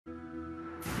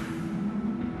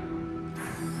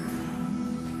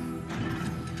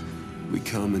We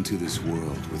come into this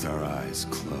world with our eyes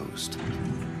closed.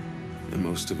 And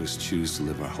most of us choose to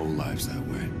live our whole lives that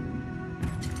way.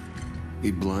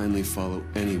 We blindly follow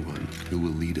anyone who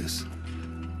will lead us,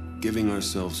 giving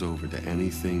ourselves over to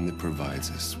anything that provides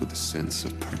us with a sense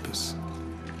of purpose.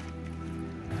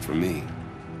 For me,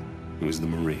 it was the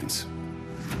Marines.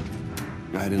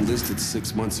 I had enlisted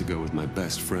 6 months ago with my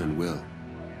best friend, Will.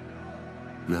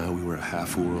 Now we were a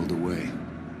half world away,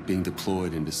 being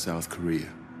deployed into South Korea.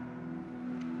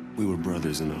 We were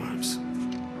brothers in arms.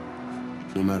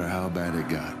 No matter how bad it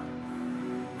got,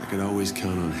 I could always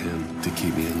count on him to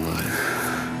keep me in line.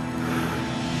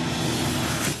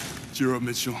 Cheer up,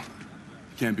 Mitchell.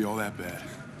 Can't be all that bad.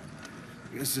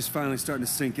 I guess it's just finally starting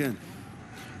to sink in.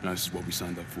 Now, this is what we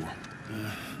signed up for.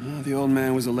 Well, the old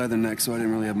man was a leatherneck, so I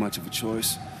didn't really have much of a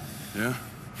choice. Yeah?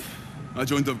 I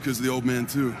joined up because of the old man,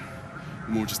 too.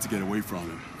 More just to get away from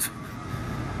him.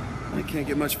 I can't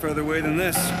get much further away than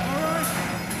this.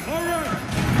 All right!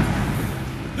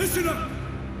 Listen up!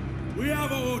 We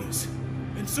have our orders.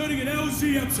 Inserting an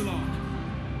LZ Epsilon.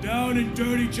 Down and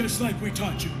dirty, just like we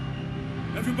taught you.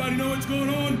 Everybody know what's going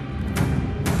on?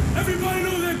 Everybody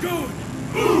know they're going!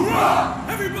 Hoorah!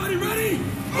 Everybody ready?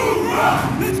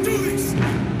 Hoorah! Let's do this!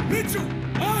 Mitchell,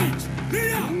 Hines,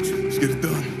 lead out! Let's get it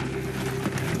done.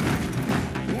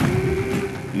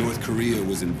 North Korea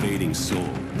was invading Seoul.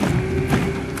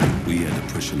 We had to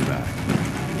push them back.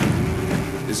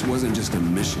 This wasn't just a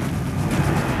mission.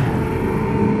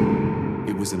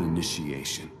 It was an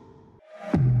initiation.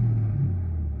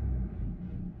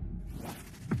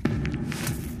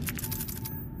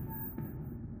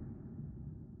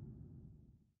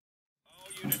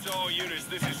 All units,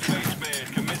 this is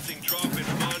Spaceman, commencing drop in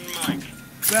on mic.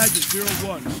 Badger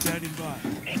 01, standing by.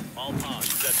 All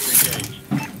pods set to engage.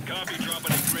 Copy,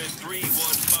 dropping at grid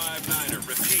 3159er.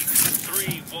 Repeat,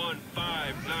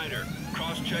 3159er.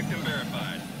 Cross-checked and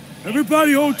verified.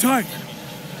 Everybody hold tight.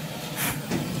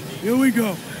 Here we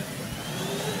go.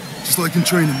 Just like in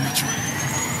training, Mitchell.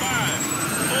 5,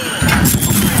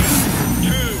 4, 3,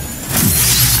 2.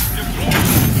 Deploy.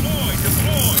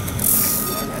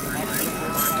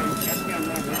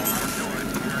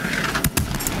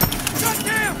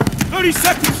 30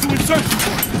 seconds to insertion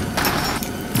point.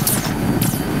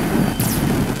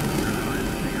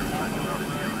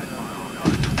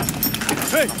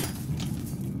 Hey!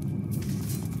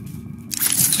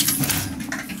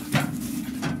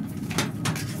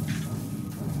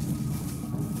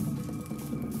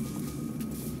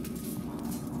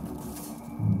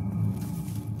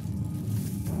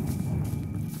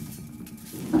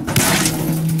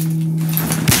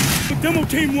 Demo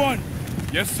Team 1.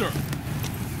 Yes, sir.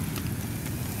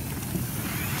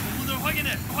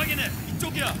 확인해.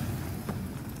 이쪽이야.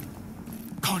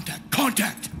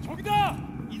 Contact. 저기다.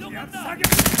 이동한다. 아군이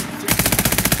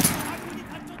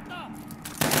갇혔다.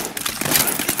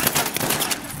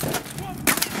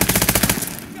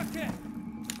 생각해.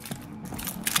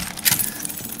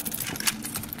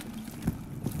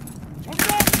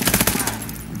 저기다.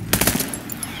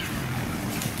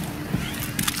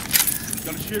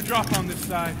 Got a sheer drop on this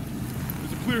side.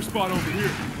 There's a clear spot over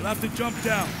here. We'll have to jump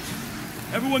down.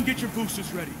 Everyone get your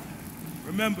boosters ready.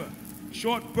 Remember,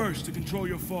 short burst to control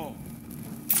your fall.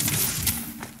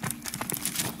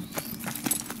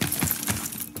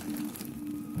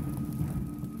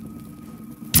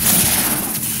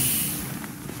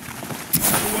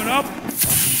 Everyone up?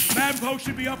 Command post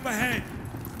should be up ahead.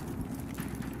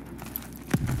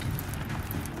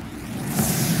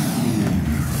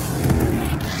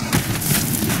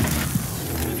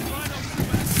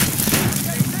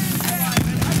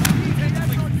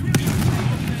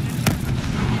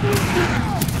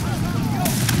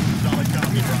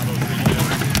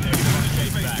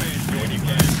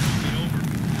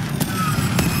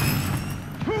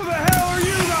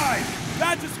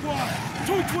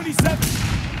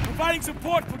 Providing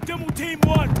support for Demo Team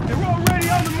 1. They're already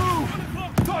on the move.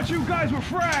 Thought you guys were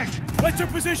fragged. What's your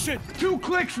position? 2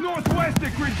 clicks northwest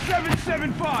at grid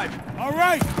 775. All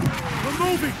right, we're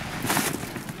moving.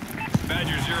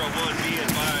 Badger 01, be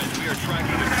advised. We are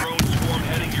tracking a drone swarm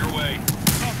heading your way.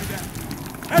 Copy that.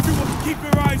 Everyone keep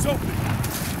your eyes open.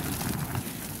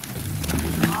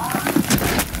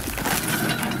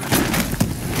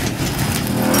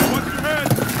 Watch your head.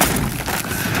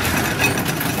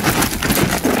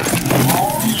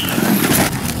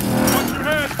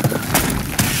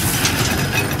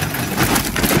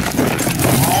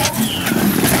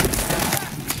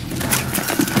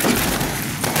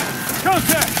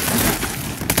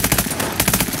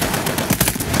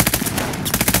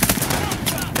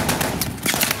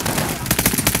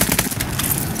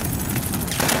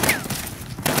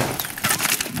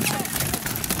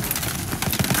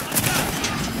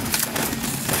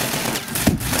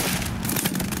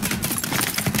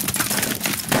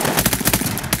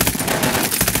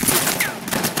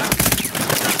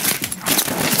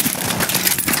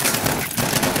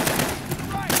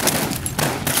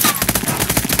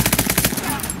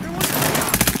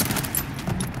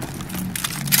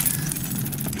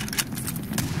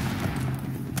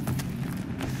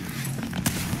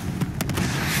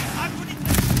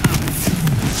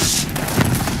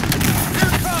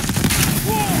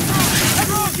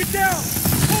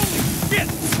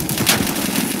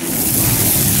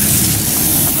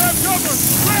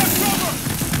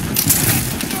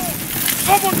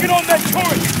 on that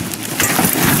turret!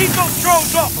 Keep those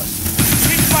drones off us!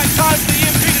 Keep my time for the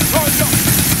EMP to charge up!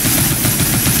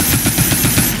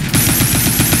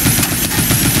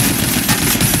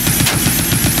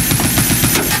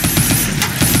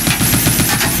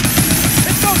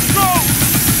 Hit those drones!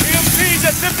 EMP's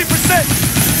at 50%!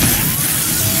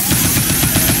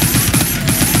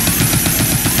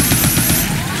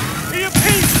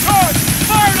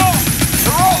 Fired off!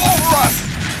 They're all over us!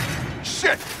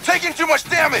 Shit! Taking too much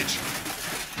damage!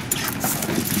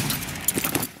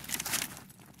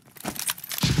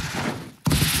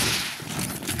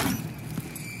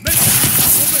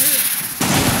 Over here!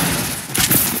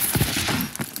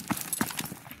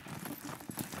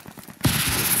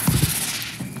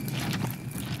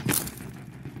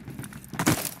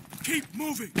 Keep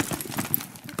moving!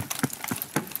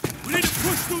 We need to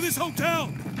push through this hotel!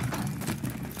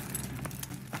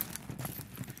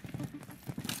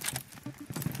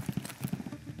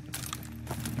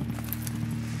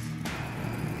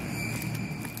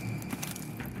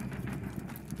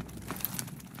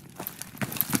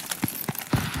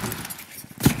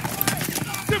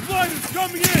 Zipliners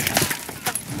coming in!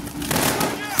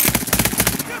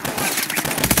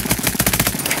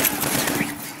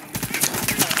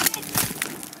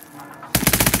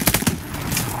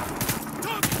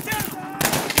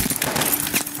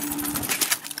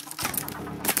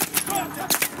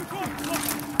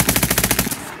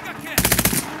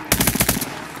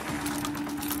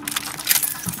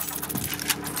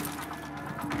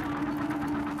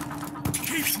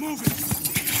 Keep moving!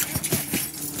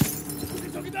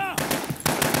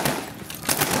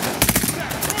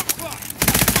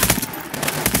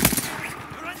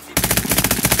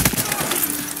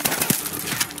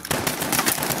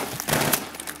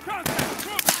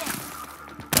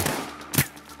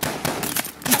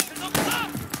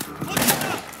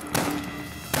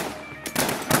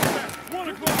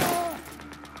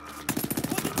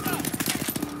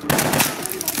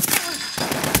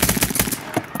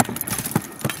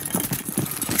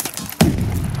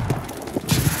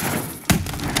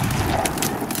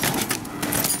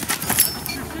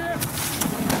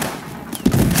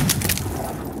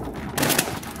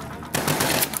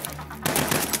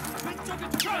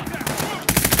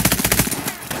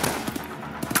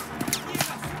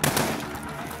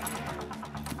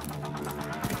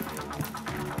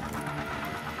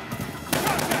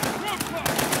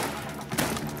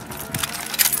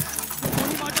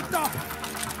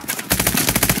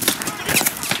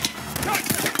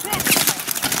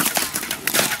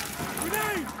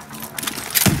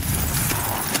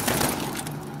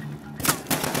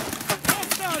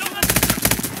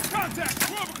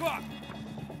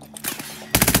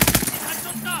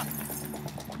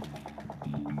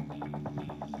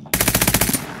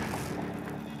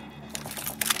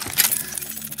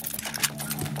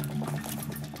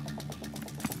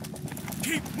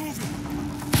 Keep moving!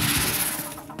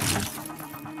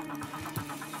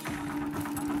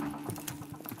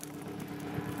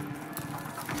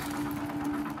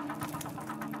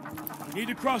 You need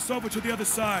to cross over to the other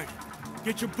side.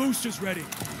 Get your boosters ready.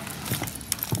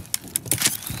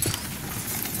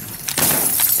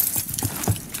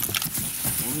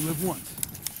 Only live once.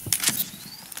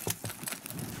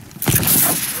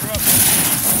 You're up.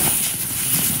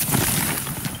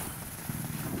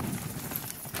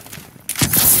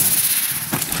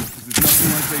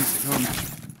 Basic, homie.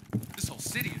 This whole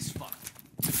city is fucked.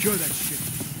 Secure that shit.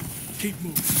 Keep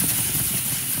moving.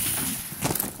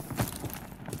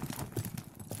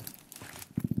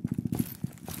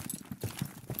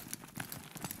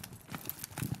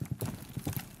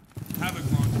 Havoc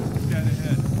launcher, dead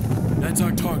ahead. That's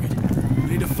our target. We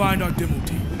need to find our demo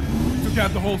team. Took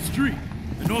out the whole street.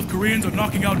 The North Koreans are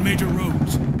knocking out major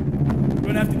roads. We're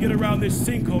gonna have to get around this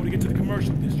sinkhole to get to the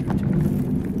commercial district.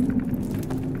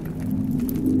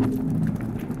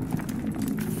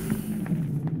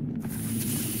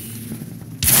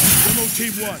 Demo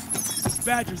Team 1.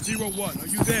 Badger 01. Are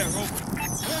you there? Over. Here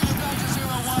you Badger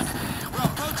 01. We're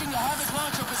approaching the Havoc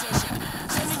launcher position.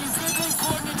 Sending you grid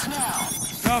coordinates now.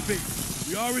 Copy.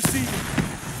 We are receiving.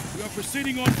 We are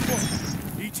proceeding on foot.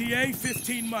 ETA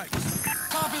 15 mics.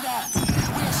 Copy that. We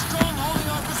are strong holding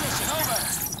our position. Over.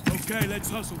 Okay, let's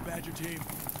hustle, Badger Team.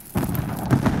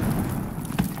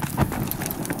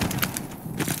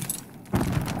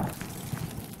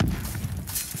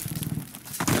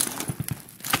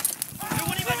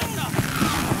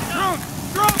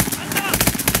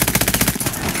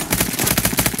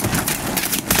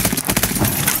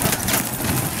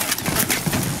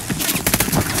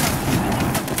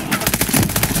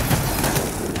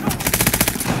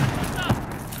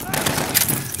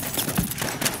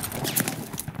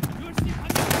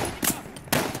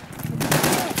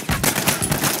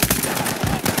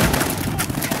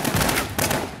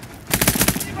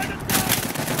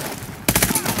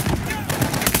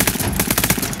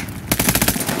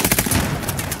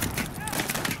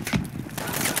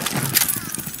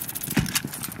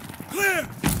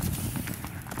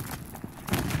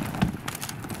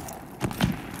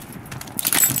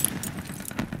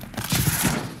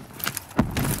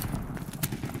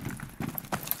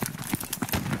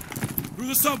 Through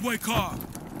the subway car.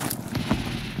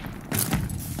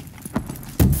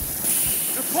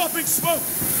 They're popping smoke.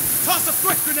 Toss a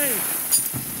quick grenade.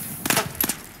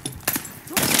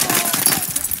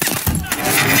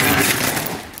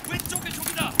 왼쪽에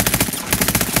적이다.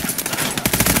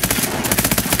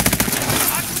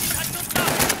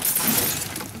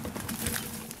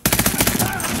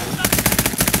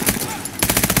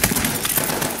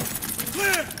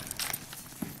 Clear.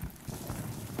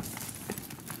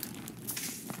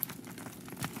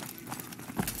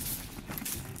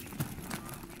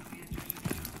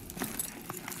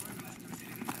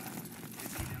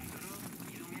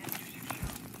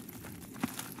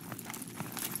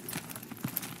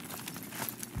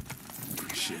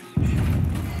 Shit.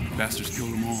 Bastards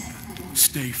killed them all.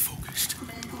 Stay focused.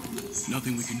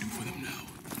 Nothing we can do for them now.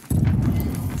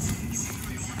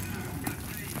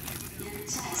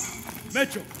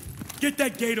 Metro, get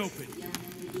that gate open.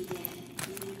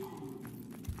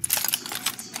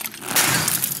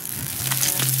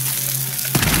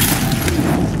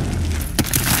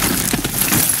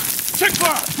 Check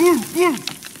fire! Blue!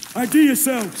 ID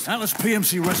yourselves. Atlas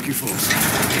PMC Rescue Force.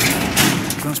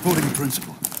 Transporting the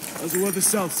principal. How's the weather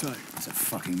south side? It's a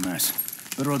fucking mess.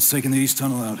 Better odds taking the east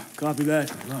tunnel out. Copy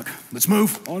that. Good luck. Let's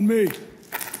move. On me.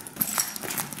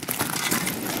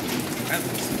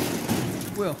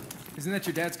 Atlas. Will, isn't that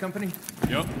your dad's company?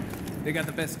 Yup. They got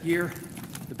the best gear,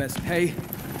 the best pay.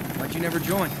 Why'd you never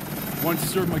join? Wanted to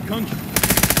serve my country.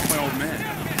 I'm my old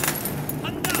man.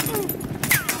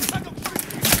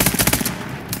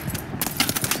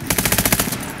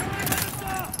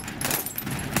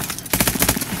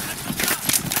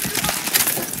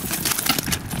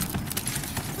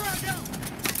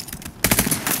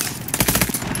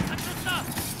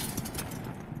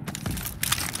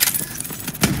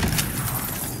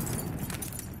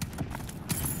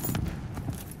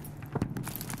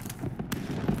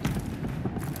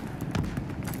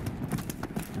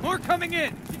 More coming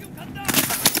in!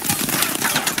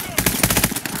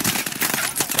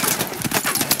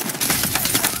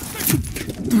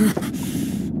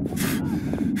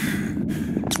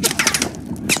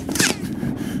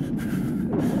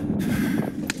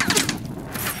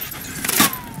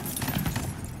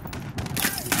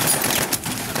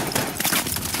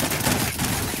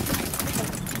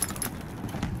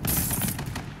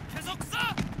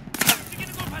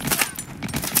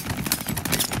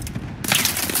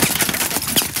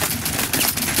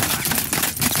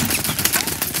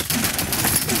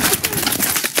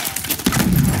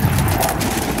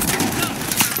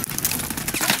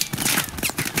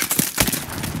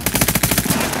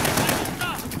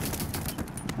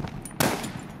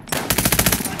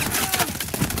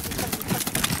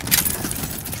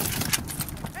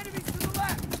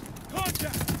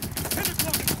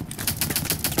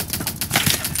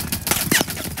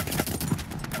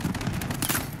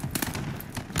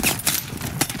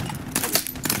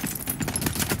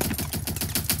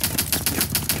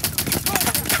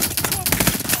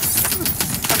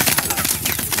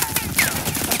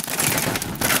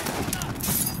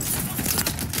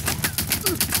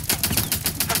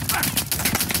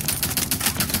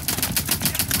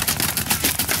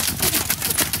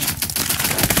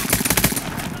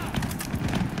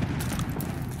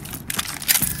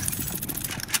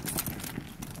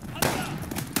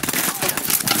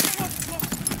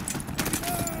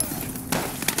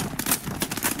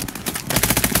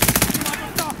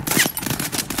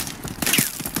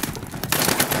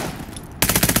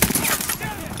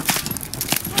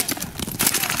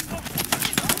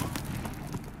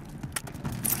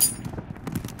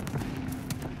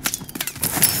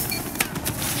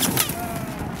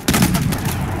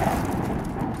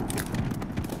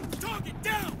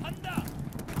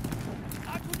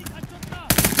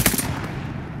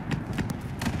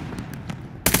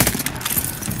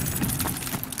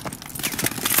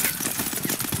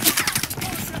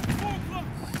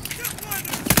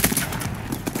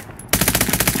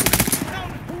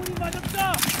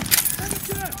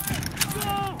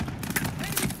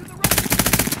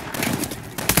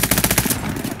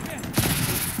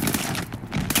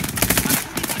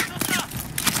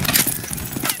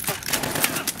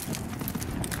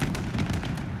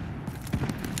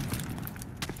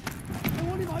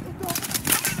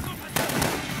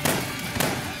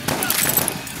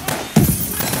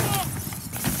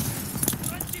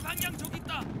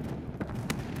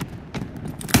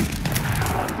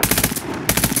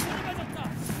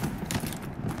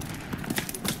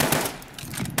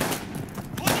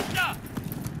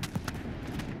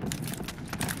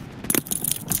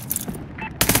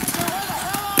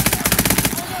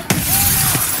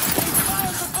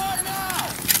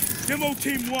 Demo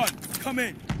Team 1, come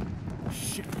in.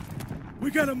 Shit.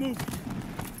 We gotta move.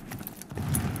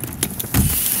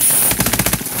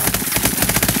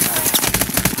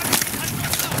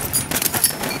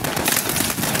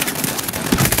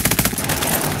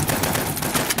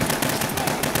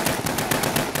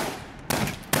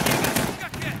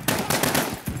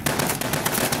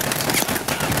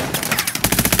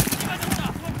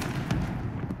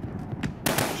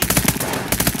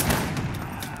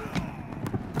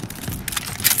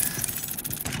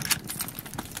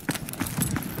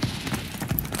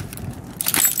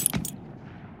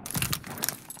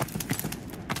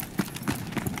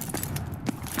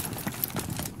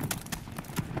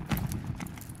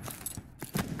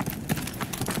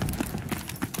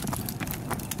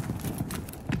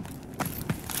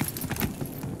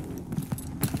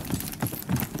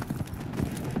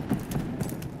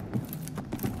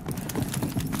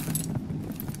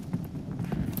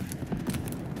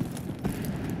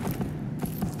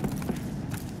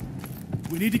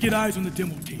 We need to get eyes on the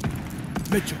demo team.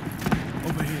 Mitchell,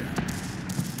 over here.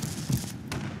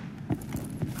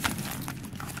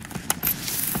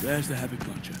 There's the Havoc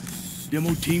launcher.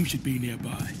 Demo team should be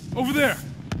nearby. Over there!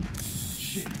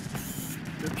 Shit.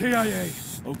 They're KIA.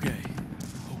 Okay.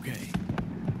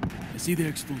 I see their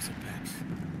explosive packs.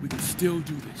 We can still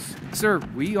do this. Sir,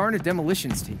 we aren't a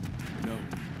demolitions team. No,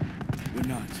 we're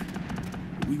not.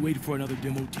 We wait for another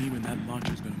demo team and that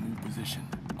launcher's gonna move position.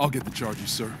 I'll get the charges,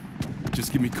 sir.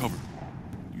 Just give me cover.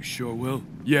 You sure will?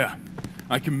 Yeah,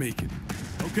 I can make it.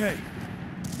 Okay.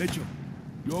 Mitchell,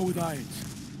 you're with Irons.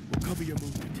 We'll cover your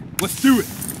movement. Let's do it!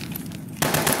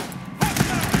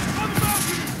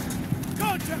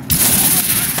 Contact!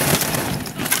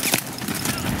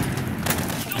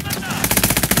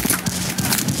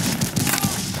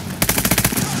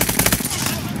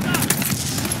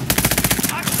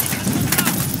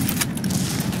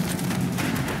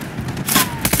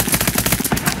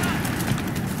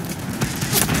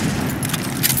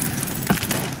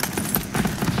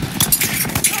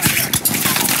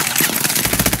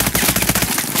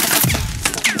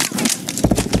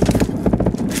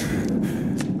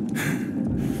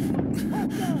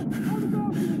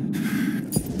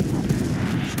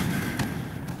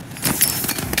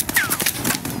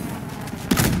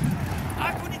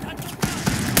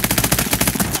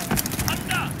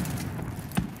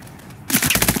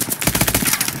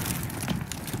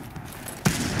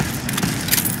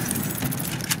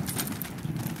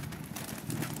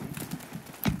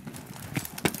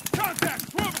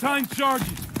 Time charges.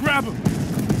 Grab him.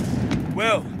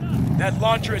 Will, that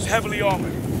launcher is heavily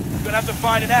armored. You're gonna have to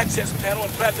find an access panel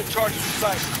and plant the charges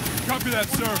inside. Copy that,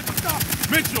 sir.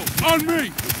 Mitchell, on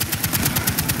me!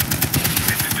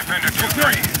 This is Defender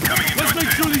 2-3, coming in. Let's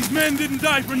make sure these men didn't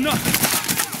die for nothing.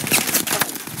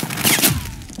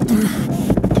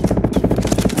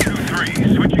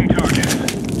 2-3, switching targets.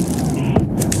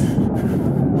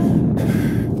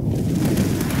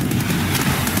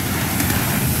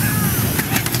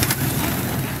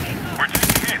 We're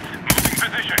taking hits. Moving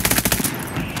position.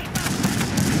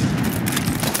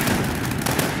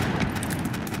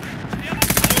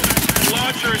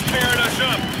 Launcher is tearing us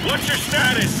up. What's your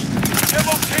status?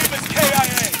 Demo team is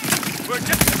KIA. We're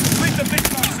just gonna complete the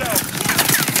mission ourselves.